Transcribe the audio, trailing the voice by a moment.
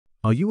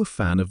Are you a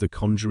fan of the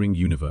Conjuring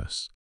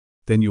Universe?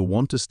 Then you'll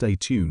want to stay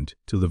tuned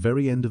till the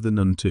very end of the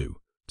NUN 2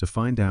 to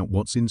find out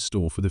what's in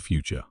store for the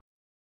future.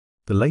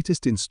 The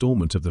latest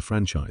installment of the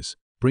franchise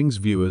brings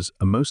viewers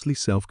a mostly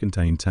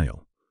self-contained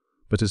tale,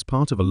 but as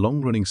part of a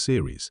long-running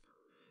series,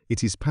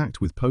 it is packed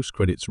with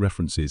post-credits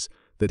references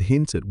that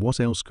hint at what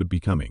else could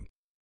be coming.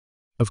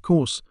 Of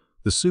course,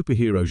 the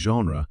superhero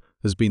genre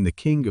has been the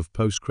king of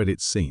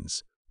post-credits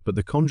scenes, but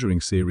the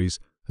Conjuring series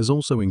has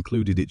also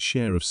included its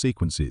share of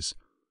sequences,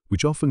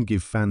 which often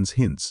give fans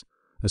hints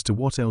as to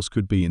what else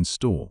could be in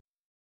store.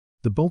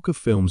 The bulk of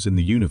films in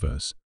the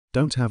universe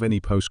don't have any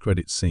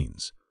post-credits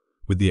scenes,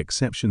 with the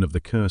exception of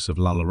The Curse of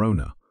La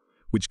Llorona,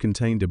 which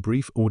contained a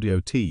brief audio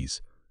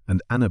tease,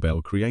 and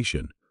Annabelle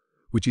Creation,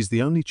 which is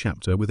the only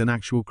chapter with an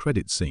actual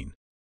credits scene.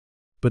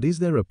 But is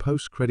there a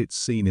post-credits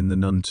scene in the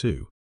NUN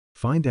 2?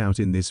 Find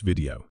out in this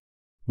video.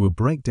 We'll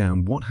break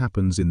down what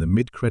happens in the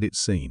mid-credits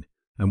scene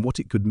and what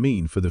it could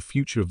mean for the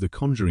future of the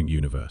Conjuring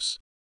universe.